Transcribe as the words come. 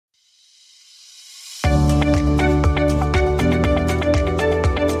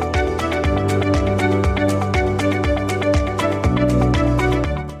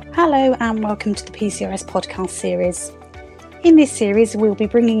Hello and welcome to the PCRS podcast series. In this series, we'll be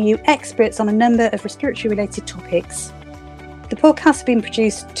bringing you experts on a number of respiratory-related topics. The podcast has been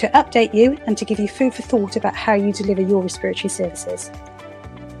produced to update you and to give you food for thought about how you deliver your respiratory services.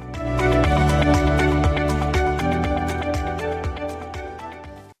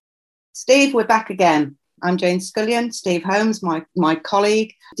 Steve, we're back again. I'm Jane Scullion, Steve Holmes, my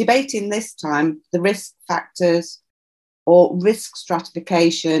colleague, debating this time the risk factors or risk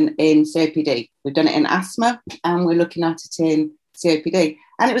stratification in COPD. We've done it in asthma and we're looking at it in COPD.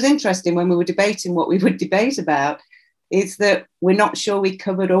 And it was interesting when we were debating what we would debate about is that we're not sure we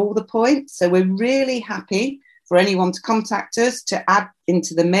covered all the points. So we're really happy for anyone to contact us to add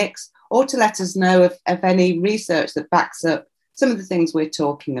into the mix or to let us know of any research that backs up some of the things we're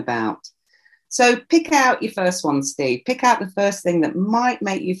talking about. So pick out your first one, Steve. Pick out the first thing that might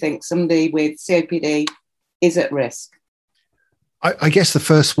make you think somebody with COPD is at risk. I guess the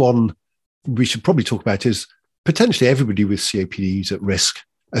first one we should probably talk about is potentially everybody with COPD is at risk,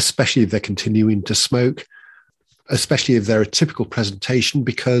 especially if they're continuing to smoke, especially if they're a typical presentation,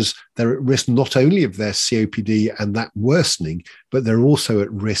 because they're at risk not only of their COPD and that worsening, but they're also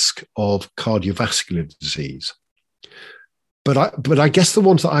at risk of cardiovascular disease. But I guess the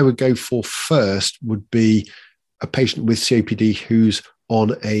ones that I would go for first would be a patient with COPD who's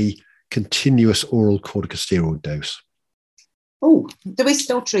on a continuous oral corticosteroid dose. Oh, do we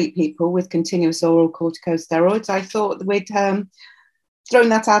still treat people with continuous oral corticosteroids? I thought we'd thrown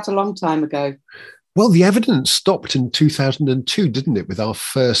that out a long time ago. Well, the evidence stopped in 2002, didn't it, with our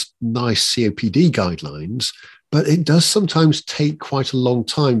first nice COPD guidelines? But it does sometimes take quite a long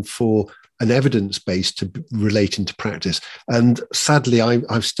time for an evidence base to relate into practice. And sadly,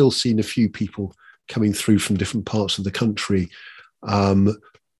 I've still seen a few people coming through from different parts of the country,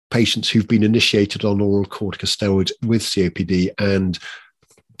 patients who've been initiated on oral corticosteroids with COPD and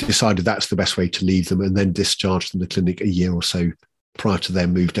decided that's the best way to leave them and then discharged from the clinic a year or so prior to their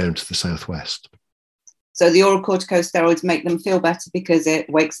move down to the southwest. So the oral corticosteroids make them feel better because it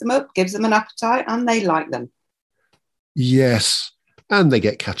wakes them up, gives them an appetite, and they like them. Yes. And they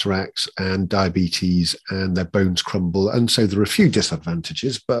get cataracts and diabetes and their bones crumble. And so there are a few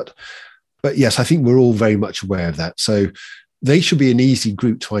disadvantages, but yes, I think we're all very much aware of that. So they should be an easy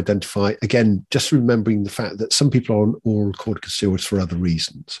group to identify. Again, just remembering the fact that some people are on oral corticosteroids for other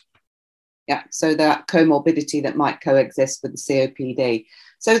reasons. Yeah, so that comorbidity that might coexist with the COPD.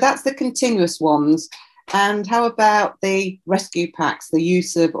 So that's the continuous ones. And how about the rescue packs, the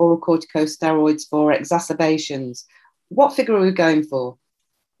use of oral corticosteroids for exacerbations? What figure are we going for?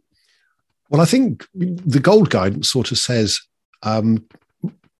 Well, I think the gold guidance sort of says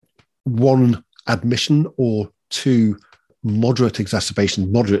one admission or two moderate exacerbations,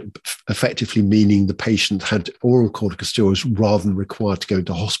 moderate effectively meaning the patient had oral corticosteroids rather than required to go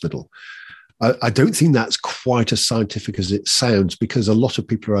into hospital. I don't think that's quite as scientific as it sounds, because a lot of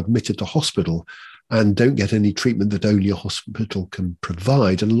people are admitted to hospital and don't get any treatment that only a hospital can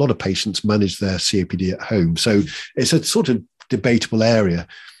provide. And a lot of patients manage their COPD at home. So it's a sort of debatable area.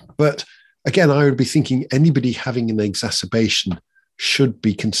 But again, I would be thinking anybody having an exacerbation should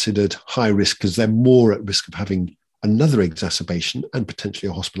be considered high risk because they're more at risk of having another exacerbation and potentially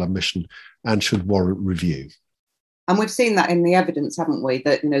a hospital admission and should warrant review. And we've seen that in the evidence, haven't we?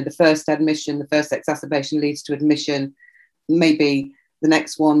 That, the first admission, the first exacerbation leads to admission, maybe the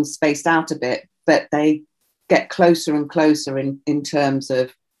next one's spaced out a bit, but they get closer and closer in terms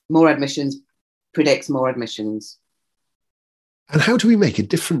of more admissions predicts more admissions. And how do we make a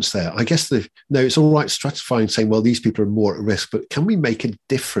difference there? I guess it's all right stratifying, saying, well, these people are more at risk, but can we make a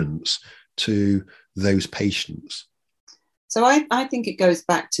difference to those patients? So I think it goes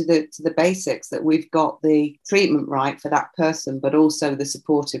back to the basics, that we've got the treatment right for that person, but also the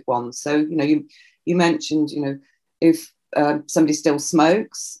supportive ones. So, you mentioned, if somebody still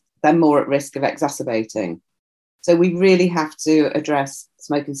smokes, they're more at risk of exacerbating. So we really have to address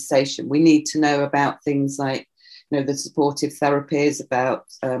smoking cessation. We need to know about things like, the supportive therapies, about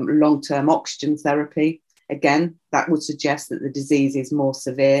long-term oxygen therapy. Again, that would suggest that the disease is more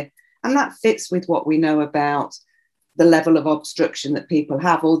severe. And that fits with what we know about the level of obstruction that people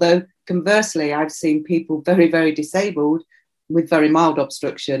have. Although conversely, I've seen people very, very disabled with very mild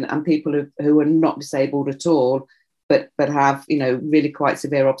obstruction and people who are not disabled at all, but have, really quite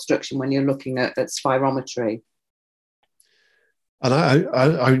severe obstruction when you're looking at spirometry. And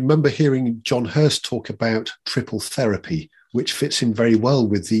I remember hearing John Hurst talk about triple therapy, which fits in very well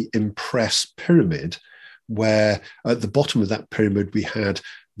with the IMPRESS pyramid, where at the bottom of that pyramid, we had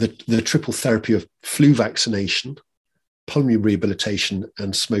the triple therapy of flu vaccination, pulmonary rehabilitation,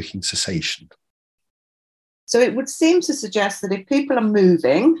 and smoking cessation. So it would seem to suggest that if people are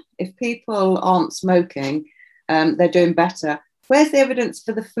moving, if people aren't smoking, they're doing better. Where's the evidence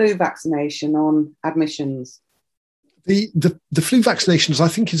for the flu vaccination on admissions? The flu vaccinations, I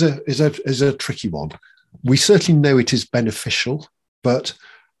think, is a tricky one. We certainly know it is beneficial, but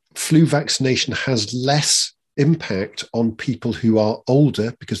flu vaccination has less impact on people who are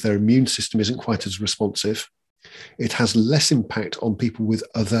older because their immune system isn't quite as responsive. It has less impact on people with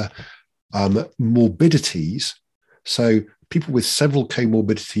other morbidities. So people with several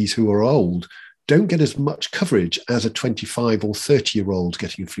comorbidities who are old don't get as much coverage as a 25 or 30-year-old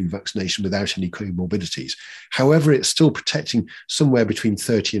getting a flu vaccination without any comorbidities. However, it's still protecting somewhere between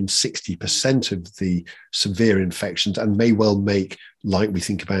 30 and 60% of the severe infections, and may well make, like we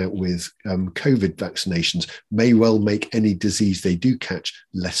think about with COVID vaccinations, may well make any disease they do catch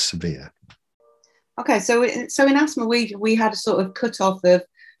less severe. Okay, so in asthma, we had a sort of cut-off of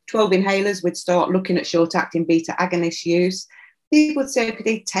 12 inhalers. We'd start looking at short-acting beta agonist use. People with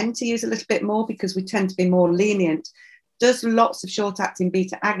COPD tend to use a little bit more because we tend to be more lenient. Does lots of short-acting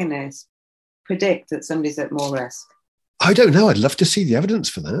beta agonists predict that somebody's at more risk? I don't know. I'd love to see the evidence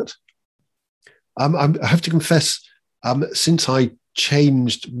for that. I have to confess, since I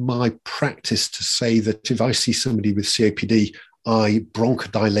changed my practice to say that if I see somebody with COPD, I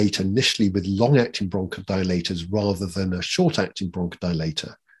bronchodilate initially with long-acting bronchodilators rather than a short-acting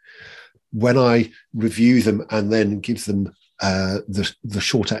bronchodilator. When I review them and then give them the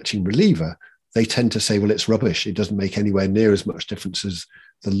short-acting reliever, they tend to say, well, it's rubbish. It doesn't make anywhere near as much difference as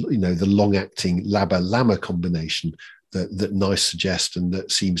the long-acting LABA-LAMA combination that NICE suggest, and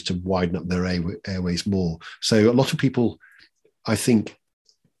that seems to widen up their airways more. So a lot of people, I think,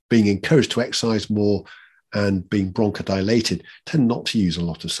 being encouraged to exercise more and being bronchodilated, tend not to use a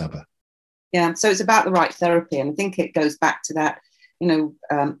lot of SABA. Yeah, so it's about the right therapy. And I think it goes back to that,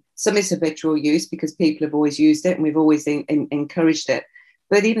 some is habitual use because people have always used it and we've always encouraged it.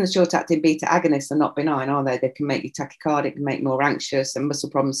 But even the short-acting beta agonists are not benign, are they? They can make you tachycardic, can make you more anxious and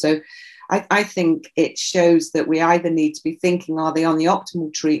muscle problems. So I think it shows that we either need to be thinking, are they on the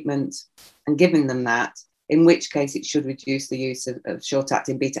optimal treatment and giving them that, in which case it should reduce the use of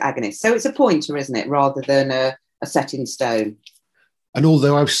short-acting beta agonists. So it's a pointer, isn't it, rather than a set in stone. And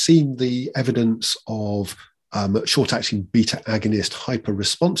although I've seen the evidence of short-acting beta agonist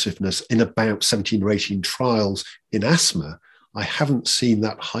hyper-responsiveness in about 17 or 18 trials in asthma, I haven't seen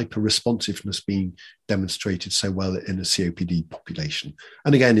that hyper-responsiveness being demonstrated so well in a COPD population.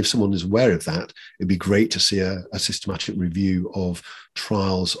 And again, if someone is aware of that, it'd be great to see a systematic review of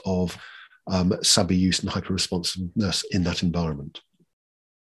trials of SABA use and hyper-responsiveness in that environment.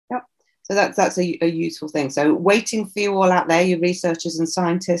 Yep. So that's a useful thing. So waiting for you all out there, you researchers and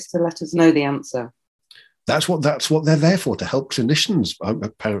scientists, to let us know the answer. That's what they're there for, to help clinicians,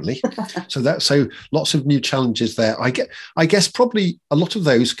 apparently. so lots of new challenges there. I guess probably a lot of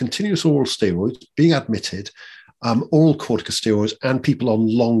those continuous oral steroids being admitted, oral corticosteroids, and people on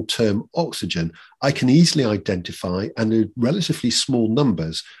long-term oxygen, I can easily identify, and in relatively small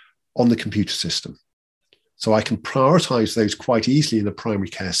numbers, on the computer system. So I can prioritize those quite easily in a primary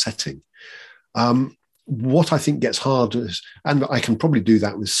care setting. What I think gets harder is, and I can probably do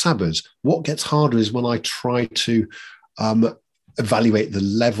that with SABAs, what gets harder is when I try to evaluate the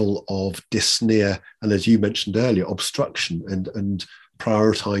level of dyspnea and, as you mentioned earlier, obstruction, and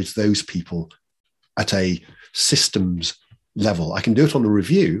prioritize those people at a systems level. I can do it on a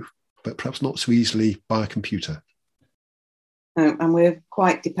review, but perhaps not so easily by a computer. And we're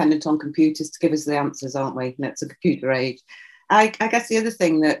quite dependent on computers to give us the answers, aren't we? And it's a computer age. I guess the other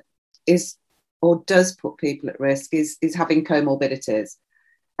thing that is or does put people at risk is having comorbidities.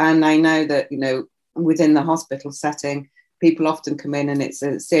 And I know that, within the hospital setting, people often come in and it's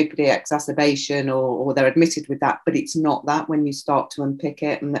a COPD exacerbation or they're admitted with that, but it's not that when you start to unpick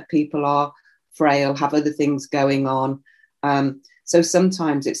it, and that people are frail, have other things going on. So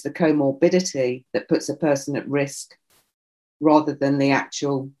sometimes it's the comorbidity that puts a person at risk rather than the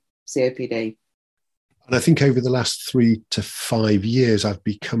actual COPD. And I think over the last 3 to 5 years, I've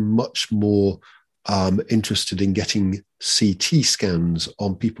become much more interested in getting CT scans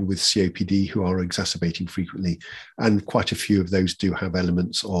on people with COPD who are exacerbating frequently. And quite a few of those do have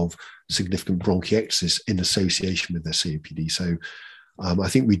elements of significant bronchiectasis in association with their COPD. So I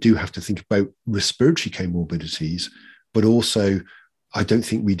think we do have to think about respiratory comorbidities, but also I don't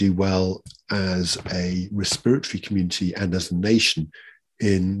think we do well as a respiratory community and as a nation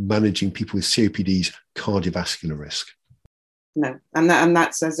in managing people with COPD's cardiovascular risk. No, and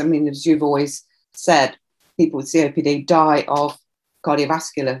that's, as you've always said, people with COPD die of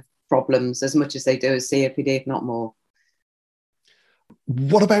cardiovascular problems as much as they do as COPD, if not more.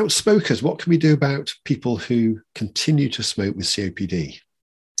 What about smokers? What can we do about people who continue to smoke with COPD?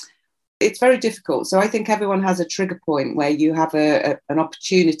 It's very difficult. So I think everyone has a trigger point where you have an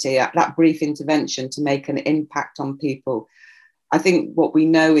opportunity at that brief intervention to make an impact on people. I think what we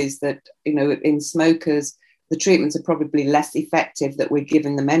know is that, in smokers, the treatments are probably less effective that we're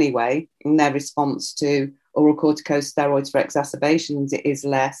giving them anyway, and their response to oral corticosteroids for exacerbations is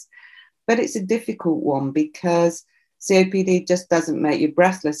less. But it's a difficult one because COPD just doesn't make you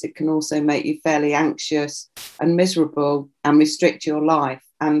breathless. It can also make you fairly anxious and miserable and restrict your life.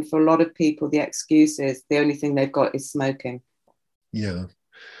 And for a lot of people, the excuse is the only thing they've got is smoking. Yeah.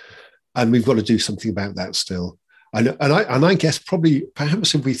 And we've got to do something about that still. And I guess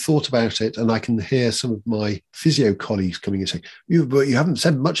perhaps if we thought about it, and I can hear some of my physio colleagues coming and saying, you haven't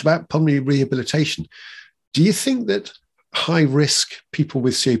said much about pulmonary rehabilitation. Do you think that high risk people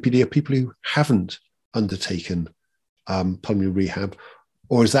with COPD are people who haven't undertaken pulmonary rehab,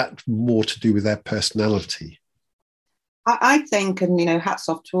 or is that more to do with their personality? I think, and hats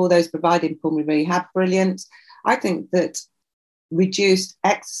off to all those providing pulmonary rehab, brilliant. I think that reduced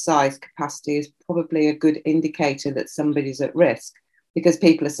exercise capacity is probably a good indicator that somebody's at risk, because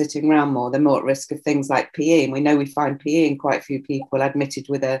people are sitting around more. They're more at risk of things like PE, and we know we find PE in quite a few people admitted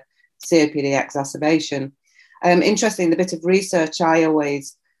with a COPD exacerbation. Interesting, the bit of research I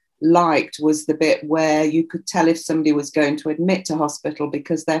always liked was the bit where you could tell if somebody was going to admit to hospital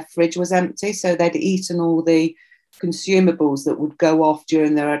because their fridge was empty, so they'd eaten all the consumables that would go off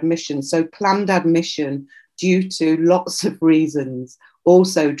during their admission. So planned admission, due to lots of reasons,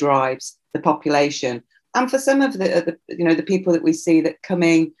 also drives the population. And for some of the people that we see that come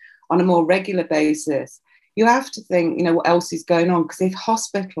in on a more regular basis, you have to think, what else is going on? Because if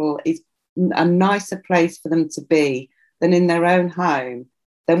hospital is a nicer place for them to be than in their own home,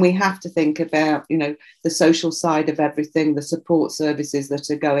 then we have to think about, the social side of everything, the support services that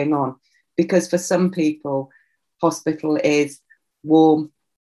are going on. Because for some people, hospital is warm,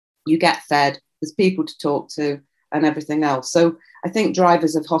 you get fed, there's people to talk to and everything else. So I think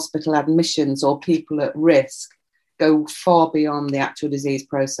drivers of hospital admissions or people at risk go far beyond the actual disease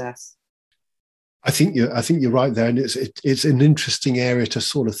process. I think you're right there, and it's an interesting area to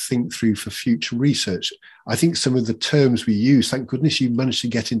sort of think through for future research. I think some of the terms we use, thank goodness you managed to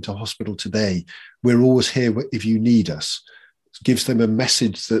get into hospital today. We're always here if you need us. It gives them a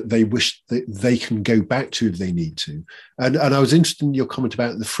message that they wish that they can go back to if they need to. And I was interested in your comment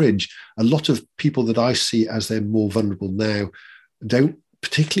about the fridge. A lot of people that I see as they're more vulnerable now don't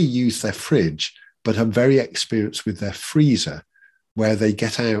particularly use their fridge, but are very experienced with their freezer, where they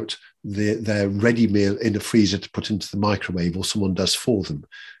get out their ready meal in a freezer to put into the microwave, or someone does for them.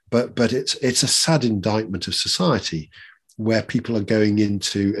 But it's a sad indictment of society, where people are going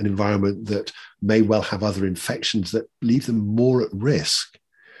into an environment that may well have other infections that leave them more at risk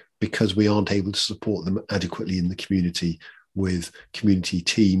because we aren't able to support them adequately in the community with community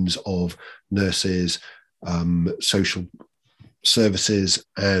teams of nurses, social services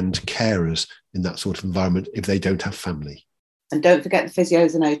and carers in that sort of environment if they don't have family. And don't forget the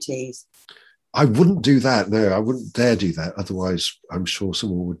physios and OTs. I wouldn't do that. No, I wouldn't dare do that. Otherwise, I'm sure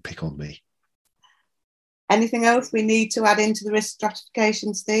someone would pick on me. Anything else we need to add into the risk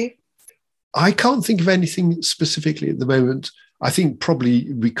stratification, Steve? I can't think of anything specifically at the moment. I think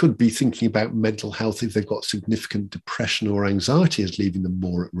probably we could be thinking about mental health if they've got significant depression or anxiety as leaving them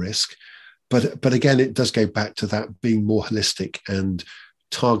more at risk. But again, it does go back to that being more holistic and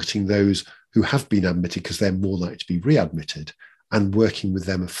targeting those who have been admitted because they're more likely to be readmitted, and working with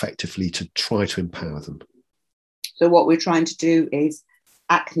them effectively to try to empower them. So what we're trying to do is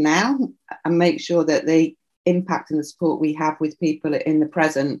act now and make sure that the impact and the support we have with people in the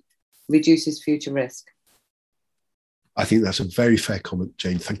present reduces future risk. I think that's a very fair comment,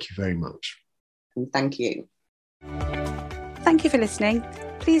 Jane. Thank you very much. And thank you. Thank you for listening.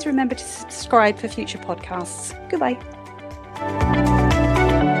 Please remember to subscribe for future podcasts. Goodbye.